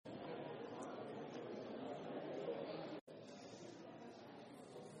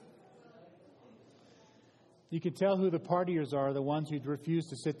You can tell who the partiers are, the ones who refuse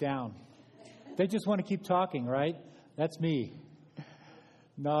to sit down. They just want to keep talking, right? That's me.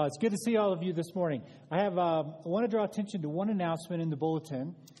 No, it's good to see all of you this morning. I want to draw attention to one announcement in the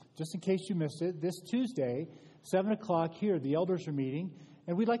bulletin, just in case you missed it. This Tuesday, 7 o'clock here, the elders are meeting,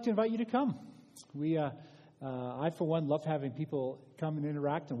 and we'd like to invite you to come. I, for one, love having people come and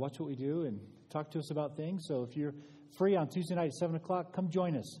interact and watch what we do and talk to us about things. So if you're free on Tuesday night at 7 o'clock, come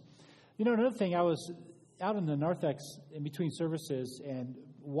join us. You know, another thing, I was out in the narthex in between services and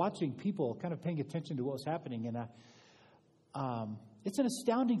watching people kind of paying attention to what was happening. And it's an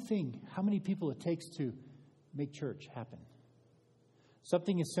astounding thing how many people it takes to make church happen.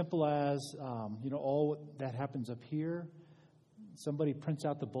 Something as simple as, all that happens up here. Somebody prints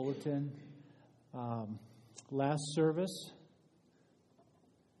out the bulletin. Last service,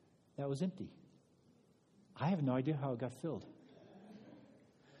 that was empty. I have no idea how it got filled.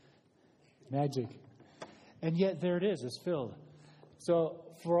 Magic. And yet there it is, it's filled. So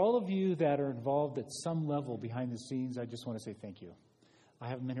for all of you that are involved at some level behind the scenes, I just want to say thank you. I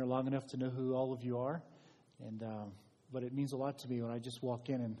haven't been here long enough to know who all of you are, but it means a lot to me when I just walk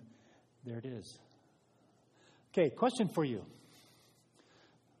in and there it is. Okay, question for you.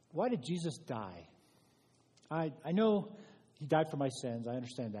 Why did Jesus die? I know he died for my sins, I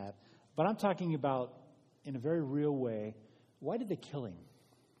understand that, but I'm talking about, in a very real way, why did they kill him?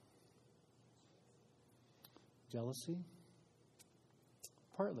 Jealousy?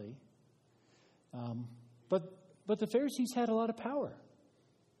 Partly. But the Pharisees had a lot of power.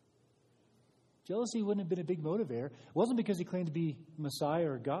 Jealousy wouldn't have been a big motivator. It wasn't because he claimed to be Messiah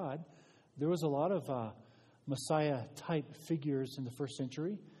or God. There was a lot of Messiah-type figures in the first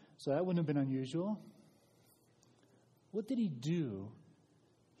century, so that wouldn't have been unusual. What did he do?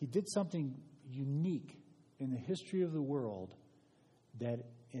 He did something unique in the history of the world that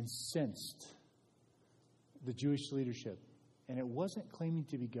incensed the Jewish leadership. And it wasn't claiming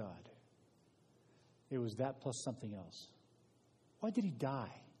to be God. It was that plus something else. Why did he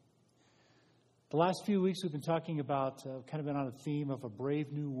die? The last few weeks we've been talking about, kind of been on a theme of a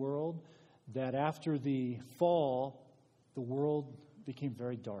brave new world, that after the fall, the world became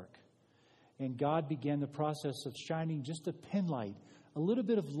very dark. And God began the process of shining just a pinlight, a little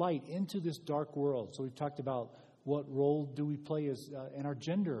bit of light into this dark world. So we've talked about what role do we play as in our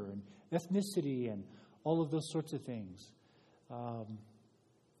gender and ethnicity and all of those sorts of things.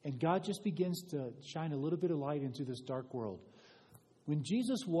 And God just begins to shine a little bit of light into this dark world. When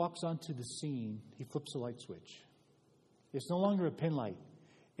Jesus walks onto the scene, he flips a light switch. It's no longer a pin light.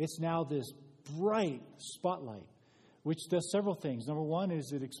 It's now this bright spotlight, which does several things. Number one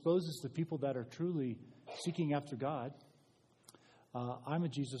is it exposes the people that are truly seeking after God. I'm a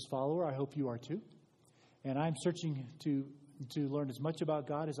Jesus follower. I hope you are too. And I'm searching to learn as much about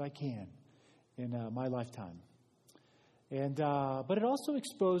God as I can in my lifetime. But it also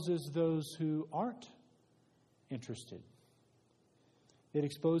exposes those who aren't interested. It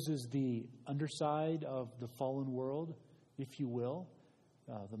exposes the underside of the fallen world, if you will,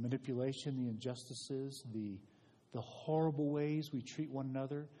 the manipulation, the injustices, the horrible ways we treat one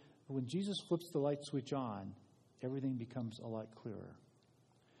another. When Jesus flips the light switch on, everything becomes a lot clearer.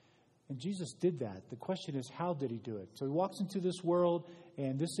 And Jesus did that. The question is, how did he do it? So he walks into this world,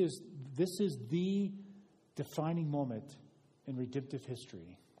 and this is the defining moment in redemptive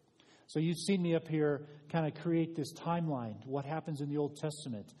history. So you've seen me up here kind of create this timeline. What happens in the Old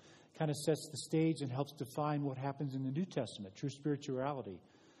Testament kind of sets the stage and helps define what happens in the New Testament, true spirituality.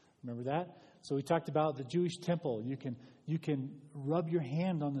 Remember that? So we talked about the Jewish temple. You can rub your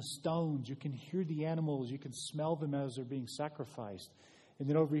hand on the stones. You can hear the animals. You can smell them as they're being sacrificed. And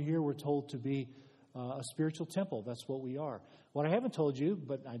then over here we're told to be a spiritual temple. That's what we are. What I haven't told you,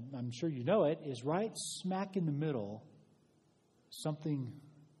 but I'm sure you know it, is right smack in the middle, something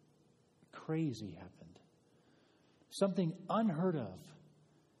crazy happened. Something unheard of.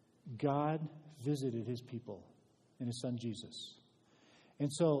 God visited his people in his son Jesus.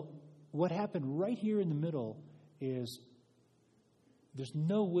 And so what happened right here in the middle is there's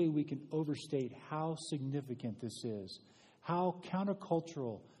no way we can overstate how significant this is, how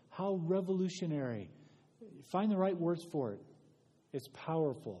countercultural, how revolutionary. Find the right words for it. It's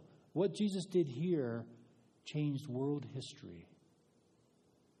powerful. What Jesus did here changed world history.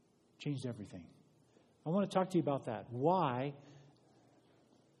 Changed everything. I want to talk to you about that. Why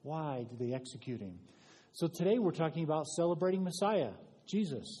did they execute him? So today we're talking about celebrating Messiah,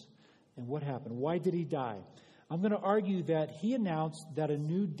 Jesus, and what happened. Why did he die? I'm going to argue that he announced that a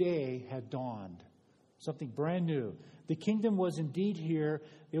new day had dawned, something brand new. The kingdom was indeed here.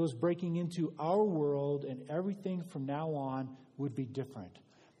 It was breaking into our world, and everything from now on would be different.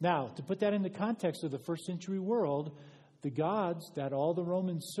 Now, to put that in the context of the first century world, the gods that all the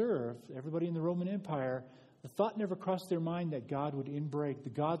Romans served, everybody in the Roman Empire, the thought never crossed their mind that the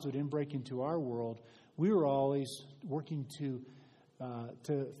gods would inbreak into our world. We were always working to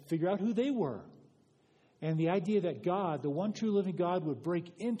figure out who they were. And the idea that God, the one true living God, would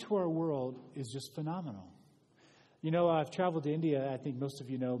break into our world is just phenomenal. You know, I've traveled to India, I think most of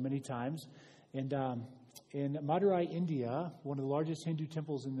you know, many times. And in Madurai, India, one of the largest Hindu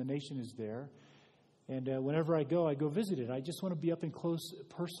temples in the nation is there. And whenever I go visit it. I just want to be up and close,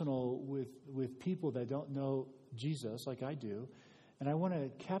 personal with people that don't know Jesus like I do. And I want to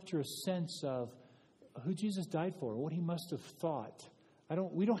capture a sense of who Jesus died for, what he must have thought.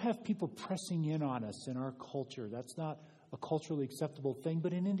 We don't have people pressing in on us in our culture. That's not a culturally acceptable thing,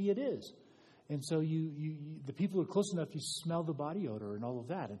 but in India it is. And so the people who are close enough, you smell the body odor and all of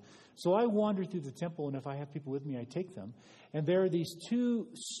that. And so I wander through the temple, and if I have people with me, I take them. And there are these two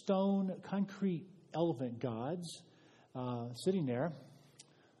stone, concrete elephant gods sitting there.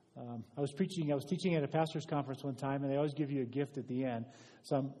 I was teaching at a pastor's conference one time, and they always give you a gift at the end.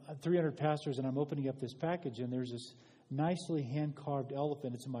 So I'm 300 pastors, and I'm opening up this package, and there's this nicely hand-carved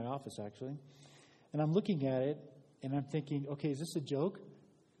elephant. It's in my office, actually. And I'm looking at it, and I'm thinking, okay, is this a joke?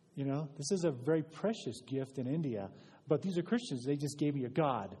 You know, this is a very precious gift in India. But these are Christians. They just gave me a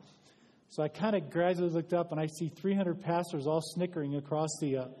god. So I kind of gradually looked up, and I see 300 pastors all snickering across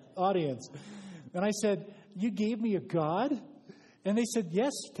the audience. And I said, you gave me a god? And they said,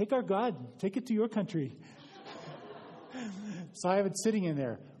 yes, take our god. Take it to your country. So I have it sitting in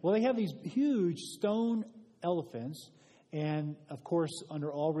there. Well, they have these huge stone elephants. And, of course, under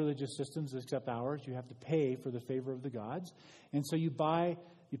all religious systems except ours, you have to pay for the favor of the gods. And so you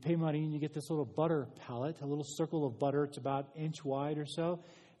pay money, and you get this little butter pallet, a little circle of butter. It's about an inch wide or so.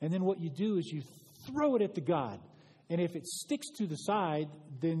 And then what you do is you throw it at the god. And if it sticks to the side,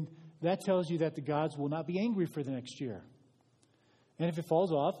 then that tells you that the gods will not be angry for the next year. And if it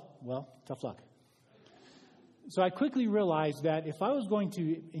falls off, well, tough luck. So I quickly realized that if I was going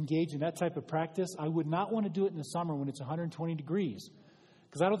to engage in that type of practice, I would not want to do it in the summer when it's 120 degrees,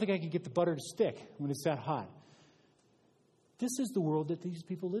 because I don't think I could get the butter to stick when it's that hot. This is the world that these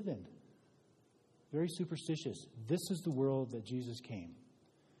people live in. Very superstitious. This is the world that Jesus came.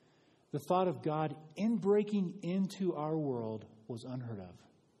 The thought of God breaking into our world was unheard of.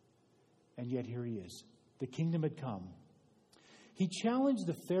 And yet here he is. The kingdom had come. He challenged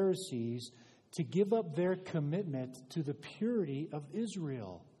the Pharisees to give up their commitment to the purity of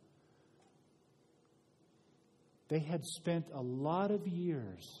Israel. They had spent a lot of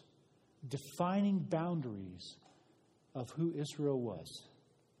years defining boundaries of who Israel was.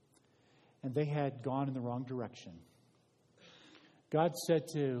 And they had gone in the wrong direction. God said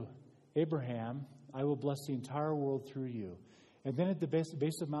to Abraham, I will bless the entire world through you. And then at the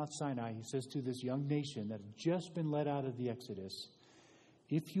base of Mount Sinai, he says to this young nation that had just been led out of the Exodus,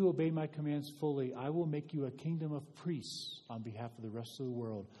 if you obey my commands fully, I will make you a kingdom of priests on behalf of the rest of the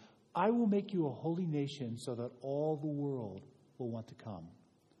world. I will make you a holy nation so that all the world will want to come.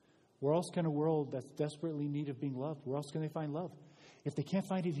 Where else can a world that's desperately in need of being loved, where else can they find love? If they can't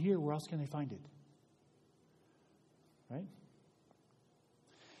find it here, where else can they find it? Right?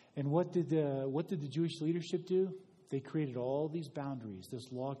 And what did the Jewish leadership do? They created all these boundaries, this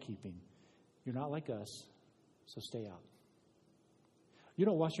law keeping. You're not like us, so stay out. You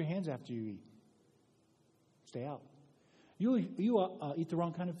don't wash your hands after you eat. Stay out. You eat the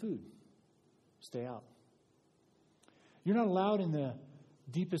wrong kind of food. Stay out. You're not allowed in the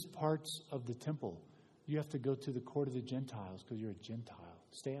deepest parts of the temple. You have to go to the court of the Gentiles because you're a Gentile.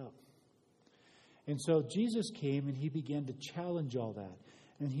 Stay out. And so Jesus came and he began to challenge all that.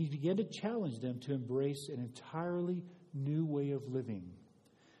 And he began to challenge them to embrace an entirely new way of living,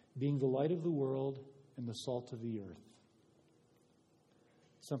 being the light of the world and the salt of the earth.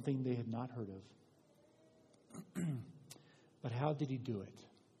 Something they had not heard of. But how did he do it?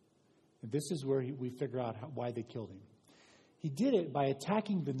 And this is where we figure out why they killed him. He did it by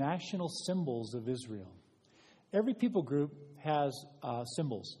attacking the national symbols of Israel. Every people group has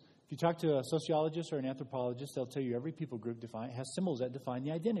symbols. If you talk to a sociologist or an anthropologist, they'll tell you every people group has symbols that define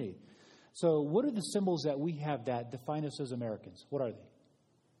the identity. So what are the symbols that we have that define us as Americans? What are they?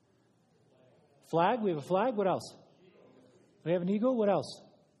 Flag? We have a flag. What else? We have an eagle. What else?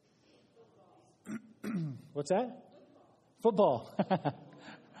 What's that? Football.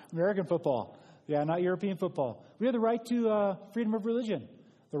 American football. Yeah, not European football. We have the right to freedom of religion,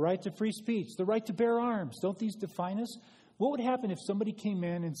 the right to free speech, the right to bear arms. Don't these define us? What would happen if somebody came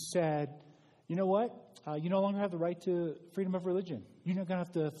in and said, you know what? You no longer have the right to freedom of religion. You're not going to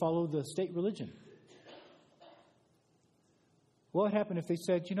have to follow the state religion. What would happen if they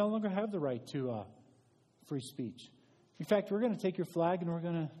said, you no longer have the right to free speech? In fact, we're going to take your flag and we're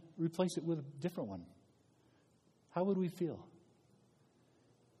going to replace it with a different one. How would we feel?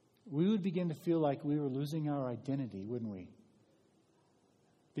 We would begin to feel like we were losing our identity, wouldn't we?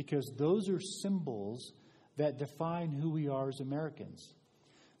 Because those are symbols that define who we are as Americans.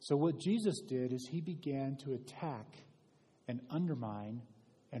 So what Jesus did is he began to attack and undermine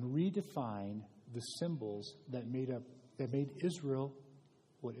and redefine the symbols that made Israel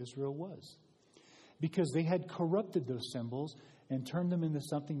what Israel was. Because they had corrupted those symbols and turned them into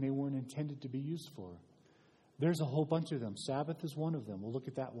something they weren't intended to be used for. There's a whole bunch of them. Sabbath is one of them. We'll look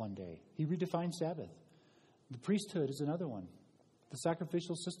at that one day. He redefined Sabbath. The priesthood is another one. The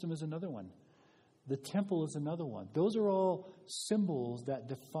sacrificial system is another one. The temple is another one. Those are all symbols that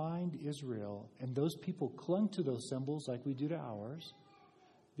defined Israel, and those people clung to those symbols like we do to ours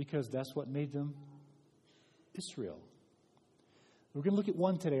because that's what made them Israel. We're going to look at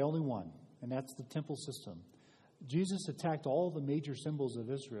one today, only one, and that's the temple system. Jesus attacked all the major symbols of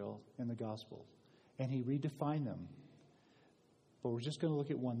Israel in the gospel, and he redefined them. But we're just going to look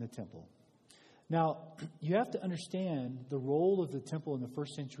at one, the temple. Now, you have to understand the role of the temple in the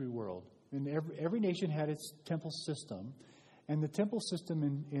first century world. And every nation had its temple system. And the temple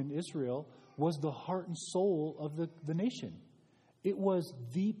system in Israel was the heart and soul of the nation. It was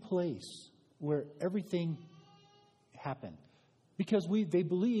the place where everything happened. Because they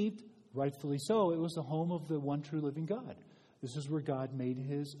believed, rightfully so, it was the home of the one true living God. This is where God made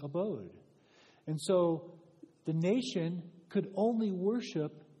his abode. And so the nation could only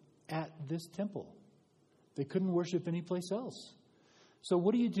worship at this temple. They couldn't worship anyplace else. So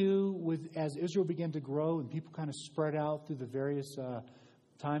what do you do as Israel began to grow and people kind of spread out through the various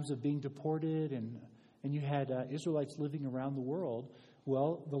times of being deported and you had Israelites living around the world?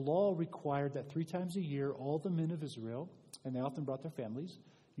 Well, the law required that 3 times a year, all the men of Israel, and they often brought their families,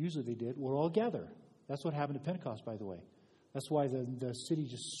 usually they did, would all gather. That's what happened at Pentecost, by the way. That's why the city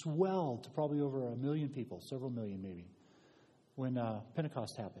just swelled to probably over 1 million people, several million maybe, when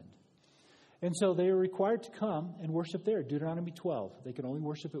Pentecost happened. And so they were required to come and worship there. Deuteronomy 12. They could only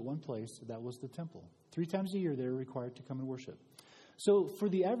worship at one place. That was the temple. 3 times a year they were required to come and worship. So for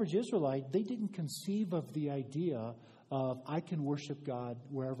the average Israelite, they didn't conceive of the idea of, I can worship God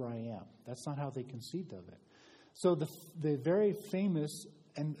wherever I am. That's not how they conceived of it. So the very famous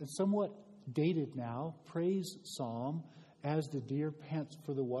and somewhat dated now praise psalm, as the deer pants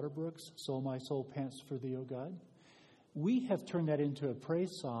for the water brooks, so my soul pants for thee, O God. We have turned that into a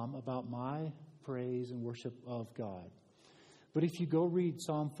praise psalm about my praise and worship of God. But if you go read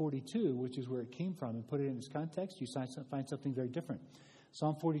Psalm 42, which is where it came from, and put it in its context, you find something very different.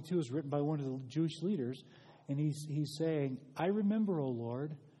 Psalm 42 is written by one of the Jewish leaders, and he's saying, I remember, O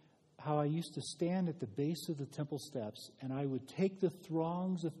Lord, how I used to stand at the base of the temple steps, and I would take the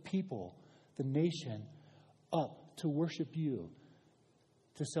throngs of people, the nation, up to worship you,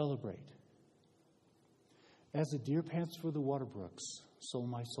 to celebrate. As the deer pants for the water brooks, so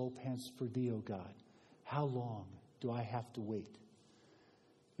my soul pants for thee, O God. How long do I have to wait?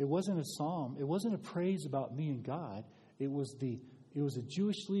 It wasn't a psalm. It wasn't a praise about me and God. It was a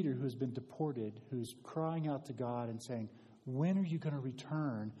Jewish leader who has been deported, who's crying out to God and saying, when are you going to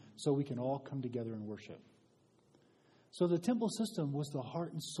return so we can all come together and worship? So the temple system was the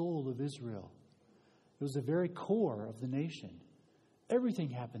heart and soul of Israel. It was the very core of the nation. Everything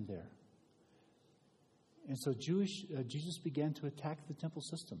happened there. And so Jesus began to attack the temple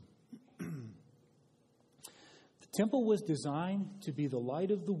system. The temple was designed to be the light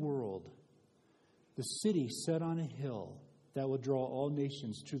of the world, the city set on a hill that would draw all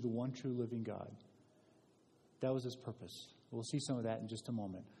nations to the one true living God. That was his purpose. We'll see some of that in just a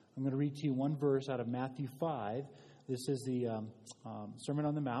moment. I'm going to read to you one verse out of Matthew 5. This is the Sermon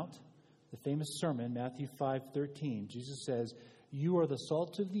on the Mount, the famous sermon, Matthew 5:13. Jesus says, you are the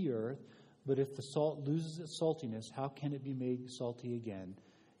salt of the earth, but if the salt loses its saltiness, how can it be made salty again?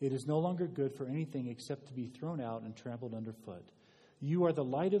 It is no longer good for anything except to be thrown out and trampled underfoot. You are the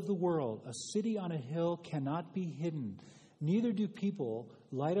light of the world. A city on a hill cannot be hidden. Neither do people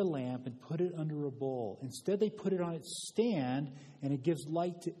light a lamp and put it under a bowl. Instead, they put it on its stand, and it gives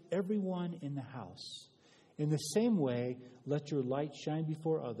light to everyone in the house. In the same way, let your light shine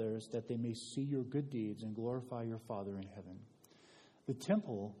before others, that they may see your good deeds and glorify your Father in heaven. The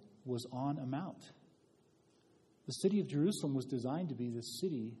temple was on a mount. The city of Jerusalem was designed to be the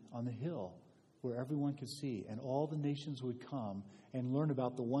city on the hill where everyone could see, and all the nations would come and learn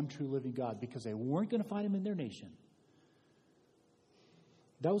about the one true living God, because they weren't going to find him in their nation.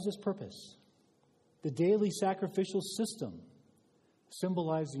 That was his purpose. The daily sacrificial system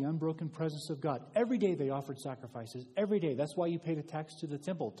symbolized the unbroken presence of God. Every day they offered sacrifices. Every day. That's why you paid a tax to the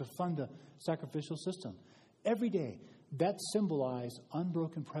temple, to fund the sacrificial system. Every day. That symbolized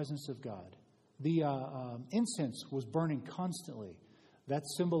unbroken presence of God. The incense was burning constantly. That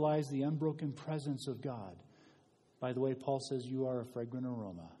symbolized the unbroken presence of God. By the way, Paul says you are a fragrant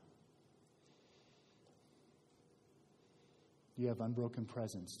aroma. You have unbroken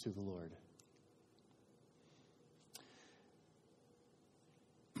presence to the Lord.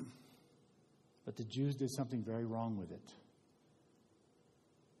 But the Jews did something very wrong with it.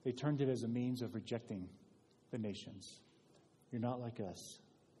 They turned it as a means of rejecting the nations. You're not like us.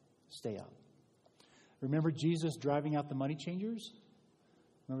 Stay out. Remember Jesus driving out the money changers?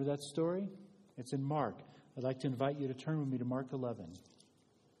 Remember that story? It's in Mark. I'd like to invite you to turn with me to Mark 11.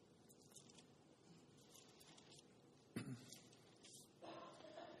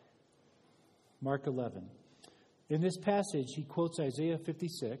 Mark 11. In this passage, he quotes Isaiah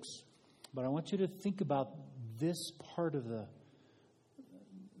 56, but I want you to think about this part of the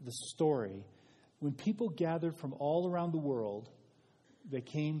story. When people gathered from all around the world, they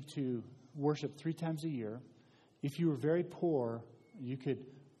came to worship 3 times a year. If you were very poor, you could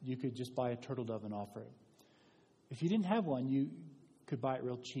just buy a turtle dove and offer it. If you didn't have one, you could buy it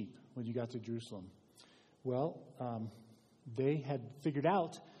real cheap when you got to Jerusalem. Well, they had figured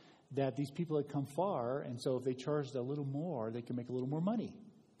out that these people had come far, and so if they charged a little more, they could make a little more money.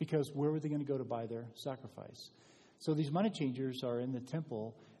 Because where were they going to go to buy their sacrifice? So these money changers are in the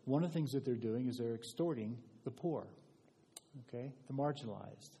temple. One of the things that they're doing is they're extorting the poor, okay, the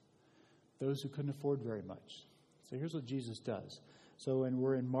marginalized, those who couldn't afford very much. So here's what Jesus does. So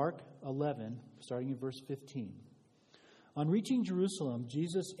we're in Mark 11, starting in verse 15. On reaching Jerusalem,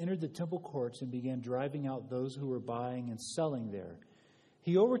 Jesus entered the temple courts and began driving out those who were buying and selling there.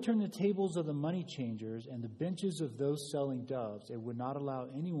 He overturned the tables of the money changers and the benches of those selling doves and would not allow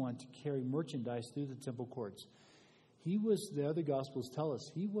anyone to carry merchandise through the temple courts. The other Gospels tell us,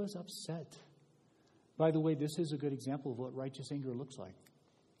 he was upset. By the way, this is a good example of what righteous anger looks like.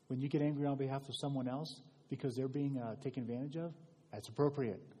 When you get angry on behalf of someone else because they're being taken advantage of, that's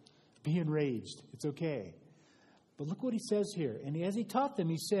appropriate. Be enraged. It's okay. But look what he says here. And as he taught them,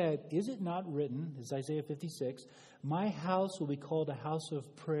 he said, is it not written, as Isaiah 56, my house will be called a house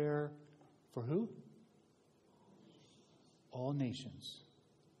of prayer for who? All nations.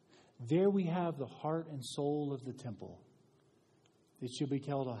 There we have the heart and soul of the temple. It should be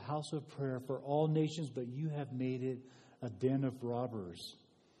called a house of prayer for all nations, but you have made it a den of robbers.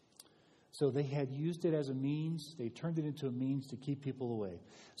 So they had used it as a means. They turned it into a means to keep people away.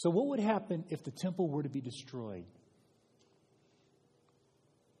 So what would happen if the temple were to be destroyed?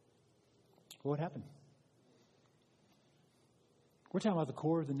 What would happen? We're talking about the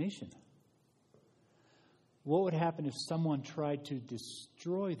core of the nation. What would happen if someone tried to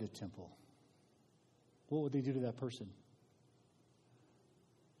destroy the temple? What would they do to that person?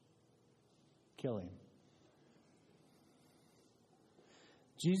 Kill him.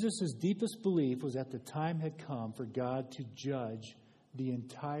 Jesus' deepest belief was that the time had come for God to judge the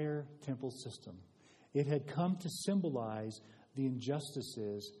entire temple system. It had come to symbolize the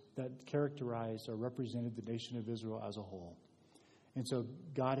injustices that characterized or represented the nation of Israel as a whole. And so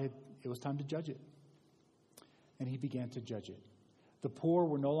it was time to judge it. And he began to judge it. The poor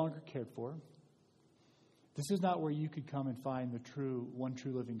were no longer cared for. This is not where you could come and find the one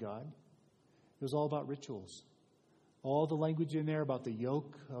true living God. It was all about rituals. All the language in there about the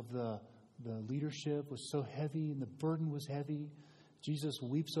yoke of the leadership was so heavy and the burden was heavy. Jesus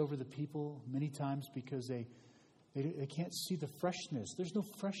weeps over the people many times because they can't see the freshness. There's no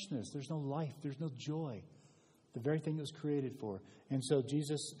freshness. There's no life. There's no joy. The very thing it was created for. And so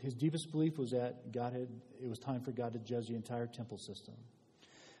Jesus, his deepest belief was that it was time for God to judge the entire temple system.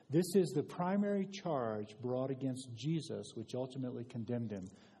 This is the primary charge brought against Jesus, which ultimately condemned him.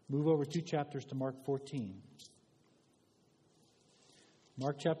 Move over 2 chapters to Mark 14.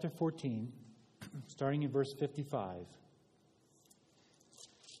 Mark chapter 14, starting in verse 55.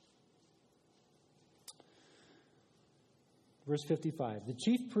 Verse 55, the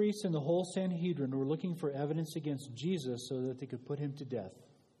chief priests and the whole Sanhedrin were looking for evidence against Jesus so that they could put him to death.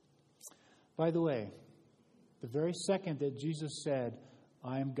 By the way, the very second that Jesus said,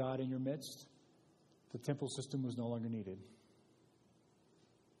 I am God in your midst, the temple system was no longer needed.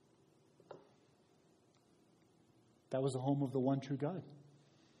 That was the home of the one true God.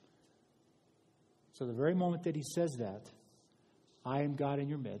 So the very moment that he says that, I am God in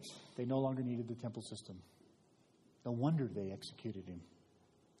your midst, they no longer needed the temple system. No wonder they executed him.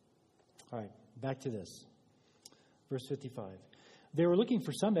 All right, back to this. Verse 55. They were looking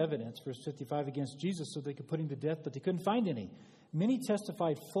for some evidence, verse 55, against Jesus so they could put him to death, but they couldn't find any. Many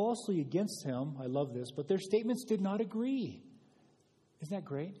testified falsely against him. I love this, but their statements did not agree. Isn't that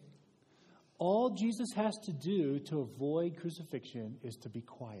great? All Jesus has to do to avoid crucifixion is to be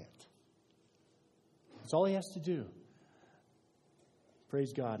quiet. That's all he has to do.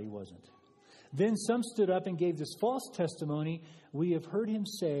 Praise God, he wasn't. Then some stood up and gave this false testimony. We have heard him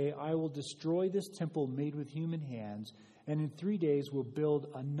say, I will destroy this temple made with human hands, and in 3 days will build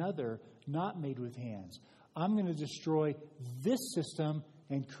another not made with hands. I'm going to destroy this system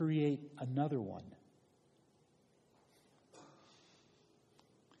and create another one.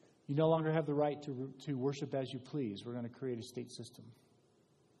 You no longer have the right to worship as you please. We're going to create a state system.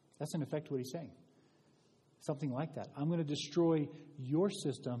 That's in effect what he's saying. Something like that. I'm going to destroy your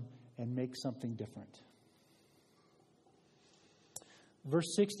system and make something different.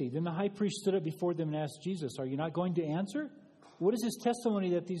 Verse 60, then the high priest stood up before them and asked Jesus, are you not going to answer? What is this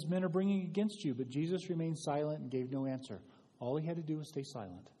testimony that these men are bringing against you? But Jesus remained silent and gave no answer. All he had to do was stay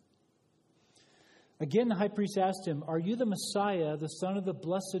silent. Again, the high priest asked him, are you the Messiah, the Son of the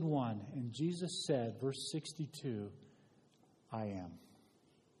Blessed One? And Jesus said, verse 62, I am.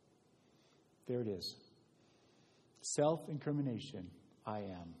 There it is. Self-incrimination, I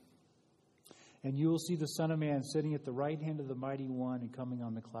am. And you will see the Son of Man sitting at the right hand of the Mighty One and coming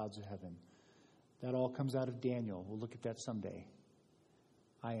on the clouds of heaven. That all comes out of Daniel. We'll look at that someday.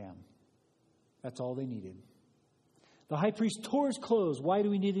 I am. That's all they needed. The high priest tore his clothes. Why do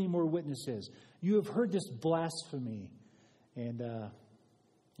we need any more witnesses? You have heard this blasphemy. And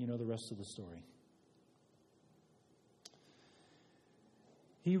you know the rest of the story.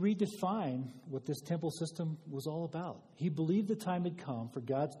 He redefined what this temple system was all about. He believed the time had come for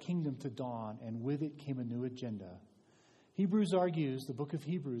God's kingdom to dawn, and with it came a new agenda. The book of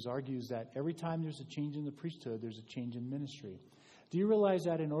Hebrews argues that every time there's a change in the priesthood, there's a change in ministry. Do you realize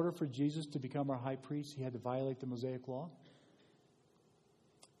that in order for Jesus to become our high priest, he had to violate the Mosaic law?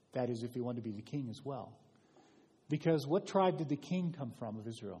 That is, if he wanted to be the king as well. Because what tribe did the king come from of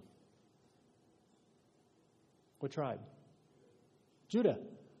Israel? What tribe? Judah.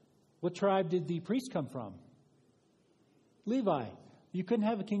 What tribe did the priest come from? Levi. You couldn't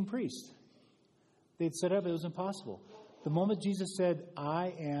have a king priest. They'd set up, it was impossible. The moment Jesus said,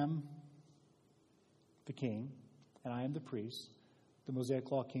 I am the king and I am the priest, the Mosaic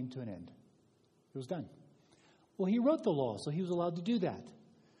law came to an end. It was done. Well, he wrote the law, so he was allowed to do that.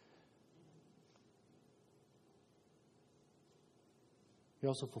 He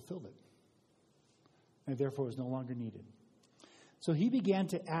also fulfilled it. And therefore it was no longer needed. So he began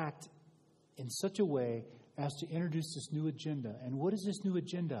to act in such a way as to introduce this new agenda. And what is this new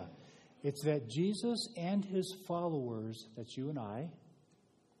agenda? It's that Jesus and his followers, that's you and I,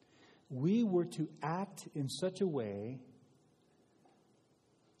 we were to act in such a way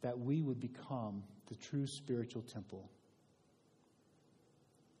that we would become the true spiritual temple.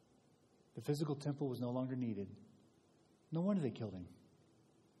 The physical temple was no longer needed. No wonder they killed him.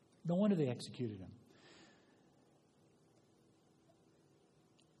 No wonder they executed him.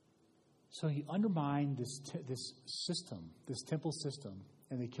 So he undermined this system, this temple system,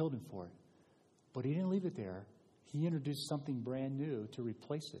 and they killed him for it. But he didn't leave it there. He introduced something brand new to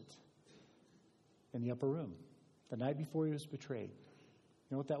replace it in the upper room, the night before he was betrayed.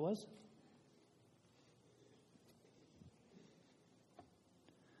 You know what that was?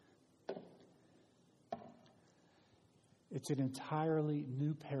 It's an entirely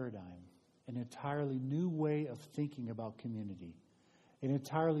new paradigm, an entirely new way of thinking about community, an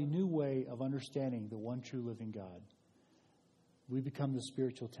entirely new way of understanding the one true living God. We become the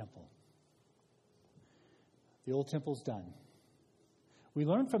spiritual temple. The old temple's done. We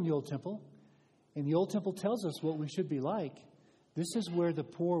learn from the old temple, and the old temple tells us what we should be like. This is where the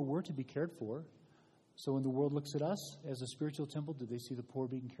poor were to be cared for. So when the world looks at us as a spiritual temple, do they see the poor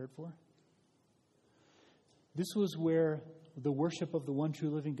being cared for? This was where the worship of the one true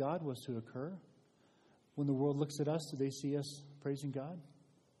living God was to occur. When the world looks at us, do they see us praising God?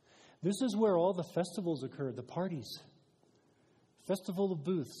 This is where all the festivals occur, the parties. Festival of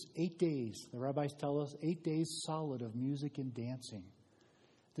Booths, 8 days. The rabbis tell us 8 days solid of music and dancing.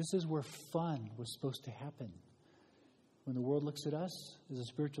 This is where fun was supposed to happen. When the world looks at us as a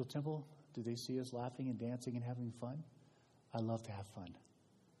spiritual temple, do they see us laughing and dancing and having fun? I love to have fun.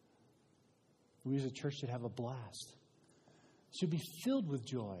 We as a church should have a blast. Should be filled with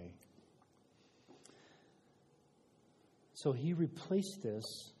joy. So he replaced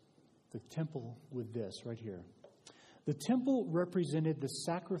the temple, with this right here. The temple represented the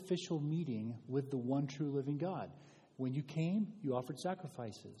sacrificial meeting with the one true living God. When you came, you offered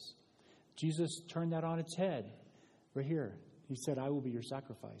sacrifices. Jesus turned that on its head. Right here, he said, I will be your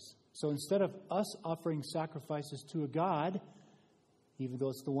sacrifice. So instead of us offering sacrifices to a God, Even though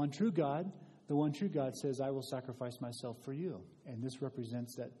it's the one true God says, I will sacrifice myself for you. And this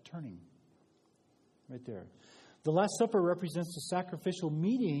represents that turning right there. The Last Supper represents the sacrificial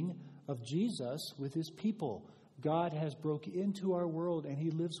meeting of Jesus with his people. God has broke into our world and he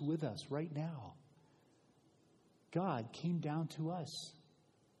lives with us right now. God came down to us.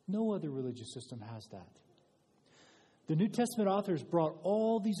 No other religious system has that. The New Testament authors brought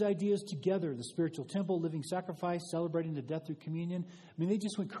all these ideas together. The spiritual temple, living sacrifice, celebrating the death through communion. I mean, they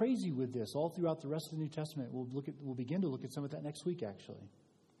just went crazy with this all throughout the rest of the New Testament. We'll begin to look at some of that next week, actually.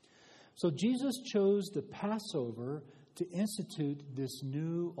 So Jesus chose the Passover to institute this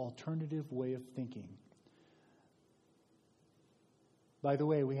new alternative way of thinking. By the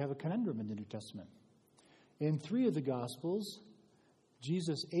way, we have a conundrum in the New Testament. In 3 of the Gospels,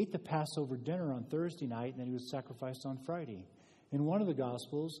 Jesus ate the Passover dinner on Thursday night, and then he was sacrificed on Friday. In one of the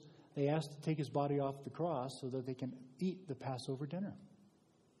Gospels, they asked to take his body off the cross so that they can eat the Passover dinner.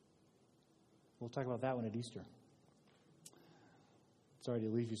 We'll talk about that one at Easter. Sorry to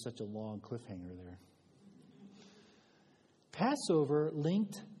leave you such a long cliffhanger there. Passover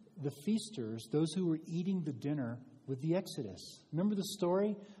linked the feasters, those who were eating the dinner, with the Exodus. Remember the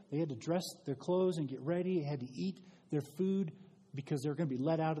story? They had to dress their clothes and get ready. They had to eat their food because they were going to be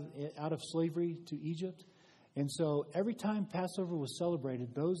let out of slavery to Egypt. And so every time Passover was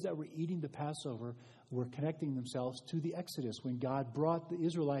celebrated, those that were eating the Passover were connecting themselves to the Exodus when God brought the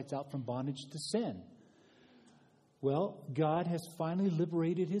Israelites out from bondage to sin. Well, God has finally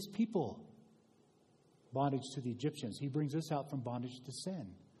liberated his people. Bondage to the Egyptians. He brings us out from bondage to sin.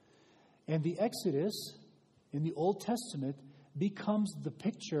 And the Exodus in the Old Testament becomes the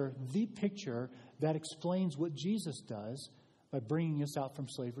picture that explains what Jesus does by bringing us out from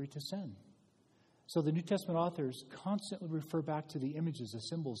slavery to sin. So the New Testament authors constantly refer back to the images, the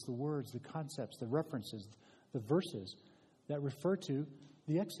symbols, the words, the concepts, the references, the verses that refer to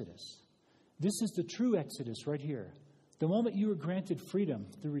the Exodus. This is the true Exodus right here. The moment you were granted freedom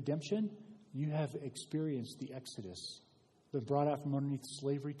through redemption, you have experienced the Exodus. Been brought out from underneath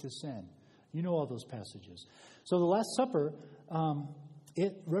slavery to sin. You know all those passages. So the Last Supper,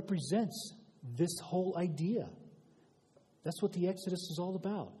 it represents this whole idea. That's what the Exodus is all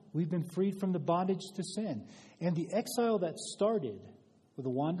about. We've been freed from the bondage to sin. And the exile that started with the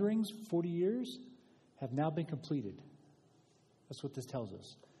wanderings, 40 years, have now been completed. That's what this tells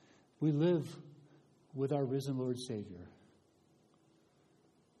us. We live with our risen Lord Savior.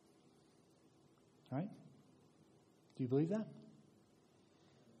 All right? Do you believe that?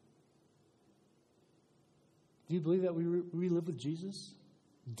 Do you believe that we live with Jesus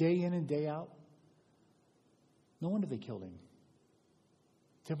day in and day out? No wonder they killed him.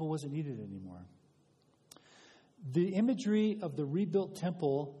 Temple wasn't needed anymore. The imagery of the rebuilt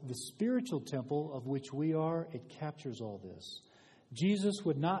temple, the spiritual temple of which we are, it captures all this. Jesus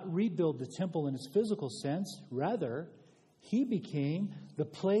would not rebuild the temple in its physical sense. Rather, he became the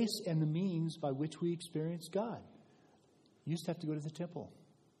place and the means by which we experience God. You used to have to go to the temple.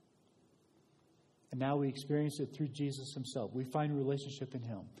 And now we experience it through Jesus himself. We find a relationship in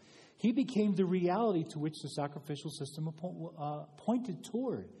him. He became the reality to which the sacrificial system pointed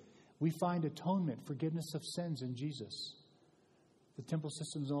toward. We find atonement, forgiveness of sins in Jesus. The temple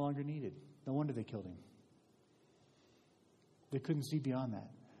system is no longer needed. No wonder they killed him. They couldn't see beyond that.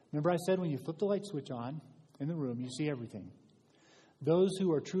 Remember I said when you flip the light switch on in the room, you see everything. Those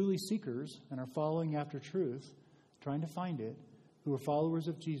who are truly seekers and are following after truth, trying to find it, who are followers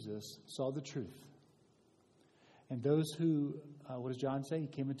of Jesus, saw the truth. And those who, what does John say? He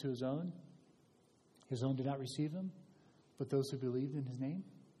came into his own. His own did not receive him, but those who believed in his name.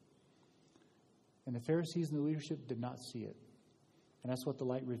 And the Pharisees and the leadership did not see it. And that's what the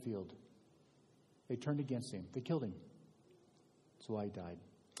light revealed. They turned against him. They killed him. That's why he died.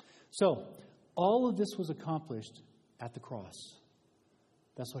 So, all of this was accomplished at the cross.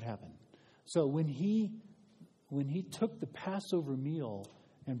 That's what happened. So when he took the Passover meal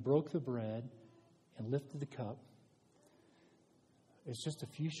and broke the bread and lifted the cup, it's just a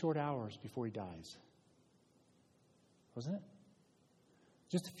few short hours before he dies. Wasn't it?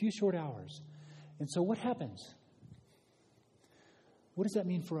 Just a few short hours. And so what happens? What does that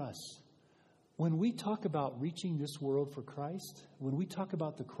mean for us? When we talk about reaching this world for Christ, when we talk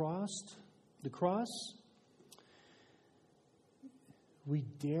about the cross, we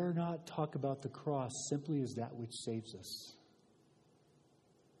dare not talk about the cross simply as that which saves us.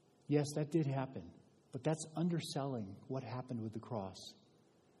 Yes, that did happen, but that's underselling what happened with the cross.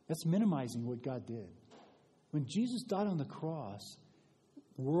 That's minimizing what God did. When Jesus died on the cross,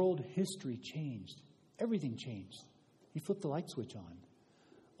 world history changed. Everything changed. He flipped the light switch on.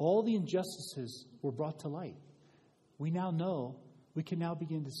 All the injustices were brought to light. We now know we can now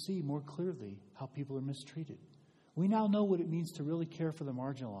begin to see more clearly how people are mistreated. We now know what it means to really care for the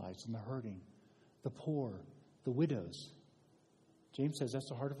marginalized and the hurting, the poor, the widows. James says that's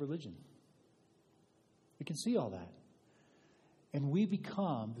the heart of religion. We can see all that. And we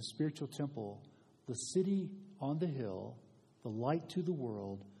become the spiritual temple, the city on the hill, the light to the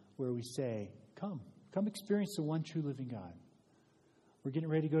world, where we say, come experience the one true living God. We're getting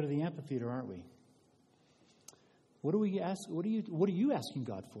ready to go to the amphitheater, aren't we? What are you asking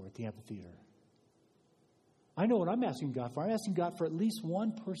God for at the amphitheater? I know what I'm asking God for. I'm asking God for at least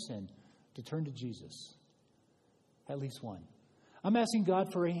one person to turn to Jesus. At least one. I'm asking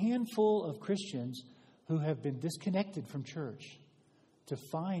God for a handful of Christians who have been disconnected from church to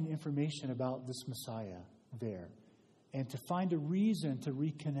find information about this Messiah there and to find a reason to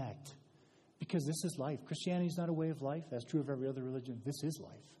reconnect. Because this is life. Christianity is not a way of life. That's true of every other religion. This is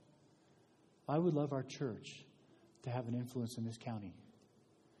life. I would love our church to have an influence in this county.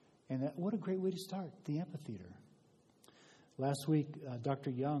 And what a great way to start, the amphitheater. Last week, Dr.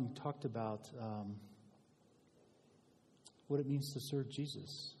 Young talked about what it means to serve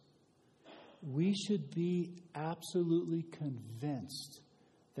Jesus. We should be absolutely convinced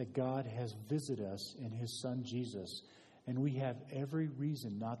that God has visited us in His Son Jesus, and we have every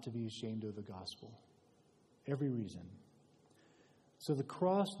reason not to be ashamed of the gospel. Every reason. So the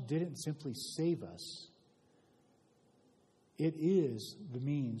cross didn't simply save us. It is the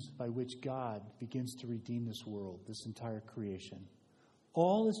means by which God begins to redeem this world, this entire creation.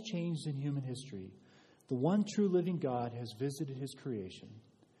 All is changed in human history. The one true living God has visited His creation.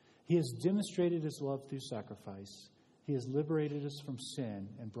 He has demonstrated His love through sacrifice. He has liberated us from sin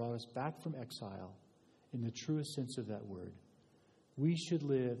and brought us back from exile in the truest sense of that word. We should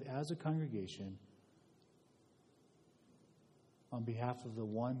live as a congregation on behalf of the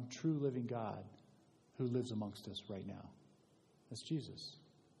one true living God who lives amongst us right now. That's Jesus.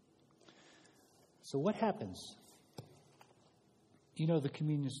 So what happens? You know the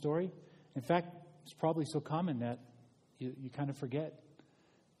communion story. In fact, it's probably so common that you kind of forget.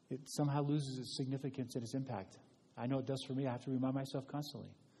 It somehow loses its significance and its impact. I know it does for me. I have to remind myself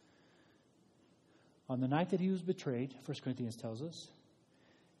constantly. On the night that He was betrayed, 1 Corinthians tells us,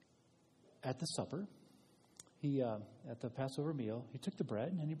 at the supper, at the Passover meal, He took the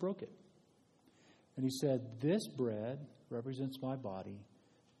bread and He broke it. And He said, "This bread represents my body,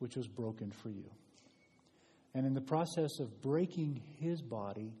 which was broken for you." And in the process of breaking His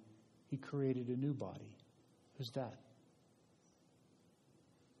body, He created a new body. Who's that?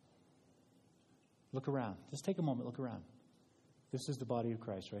 Look around. Just take a moment. Look around. This is the body of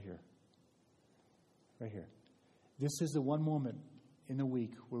Christ right here. Right here. This is the one moment in the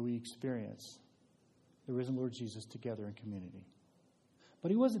week where we experience the risen Lord Jesus together in community.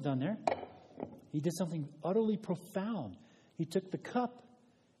 But He wasn't done there. He did something utterly profound. He took the cup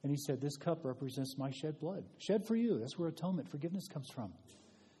and He said, "This cup represents my shed blood. Shed for you." That's where atonement, forgiveness comes from.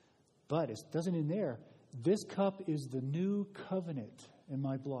 But it doesn't end there. This cup is the new covenant in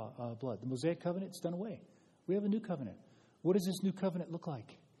my blood. The Mosaic covenant is done away. We have a new covenant. What does this new covenant look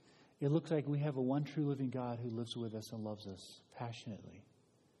like? It looks like we have a one true living God who lives with us and loves us passionately.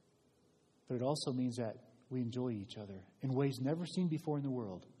 But it also means that we enjoy each other in ways never seen before in the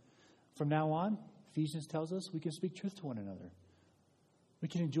world. From now on, Ephesians tells us we can speak truth to one another. We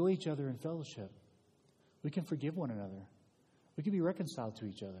can enjoy each other in fellowship. We can forgive one another. We can be reconciled to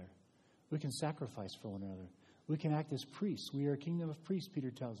each other. We can sacrifice for one another. We can act as priests. We are a kingdom of priests,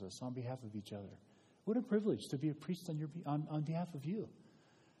 Peter tells us, on behalf of each other. What a privilege to be a priest on behalf of you.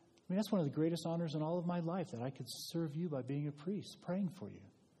 I mean, that's one of the greatest honors in all of my life, that I could serve you by being a priest, praying for you.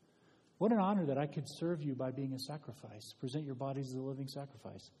 What an honor that I could serve you by being a sacrifice, present your bodies as a living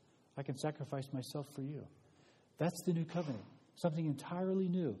sacrifice. I can sacrifice myself for you. That's the new covenant, something entirely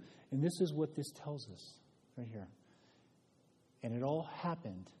new. And this is what this tells us right here. And it all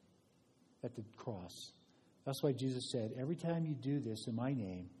happened at the cross. That's why Jesus said, every time you do this in my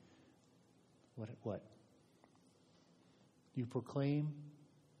name, what? You proclaim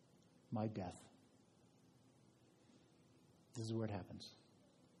my death. This is where it happens.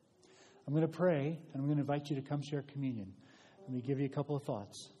 I'm going to pray, and I'm going to invite you to come share communion. Let me give you a couple of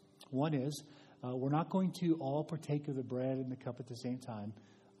thoughts. One is, we're not going to all partake of the bread and the cup at the same time.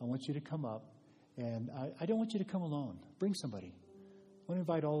 I want you to come up, and I don't want you to come alone. Bring somebody. I want to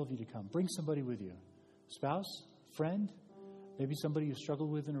invite all of you to come. Bring somebody with you. Spouse, friend, maybe somebody you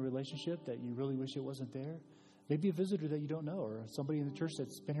struggled with in a relationship that you really wish it wasn't there. Maybe a visitor that you don't know, or somebody in the church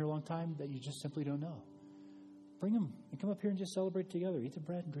that's been here a long time that you just simply don't know. Bring them and come up here and just celebrate together. Eat the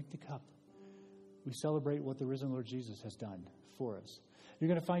bread and drink the cup. We celebrate what the risen Lord Jesus has done for us. You're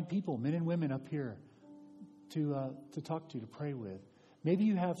going to find people, men and women up here, to talk to pray with. Maybe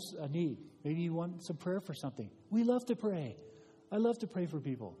you have a need. Maybe you want some prayer for something. We love to pray. I love to pray for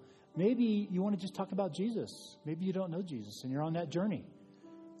people. Maybe you want to just talk about Jesus. Maybe you don't know Jesus and you're on that journey.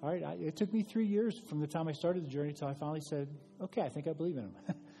 All right, it took me 3 years from the time I started the journey until I finally said, okay, I think I believe in him.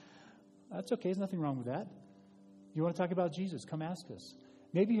 That's okay. There's nothing wrong with that. You want to talk about Jesus? Come ask us.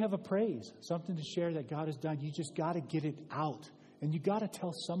 Maybe you have a praise, something to share that God has done. You just got to get it out. And you got to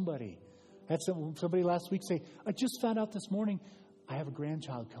tell somebody. I had somebody last week say, I just found out this morning I have a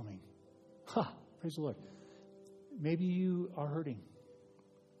grandchild coming. Ha! Praise the Lord. Maybe you are hurting.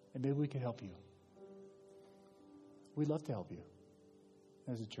 And maybe we can help you. We'd love to help you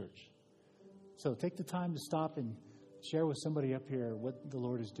as a church. So take the time to stop and share with somebody up here what the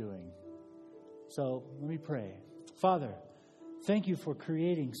Lord is doing. So let me pray. Father, thank you for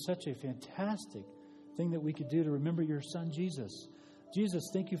creating such a fantastic thing that we could do to remember your son, Jesus.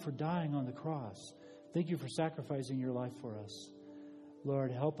 Jesus, thank you for dying on the cross. Thank you for sacrificing your life for us.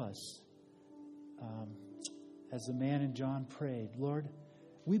 Lord, help us. As the man in John prayed, Lord,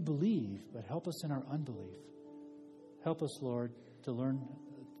 we believe, but help us in our unbelief. Help us, Lord, to learn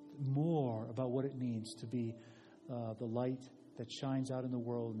more about what it means to be the light that shines out in the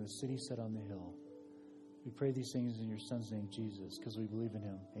world in the city set on the hill. We pray these things in your son's name, Jesus, because we believe in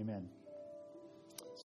him. Amen.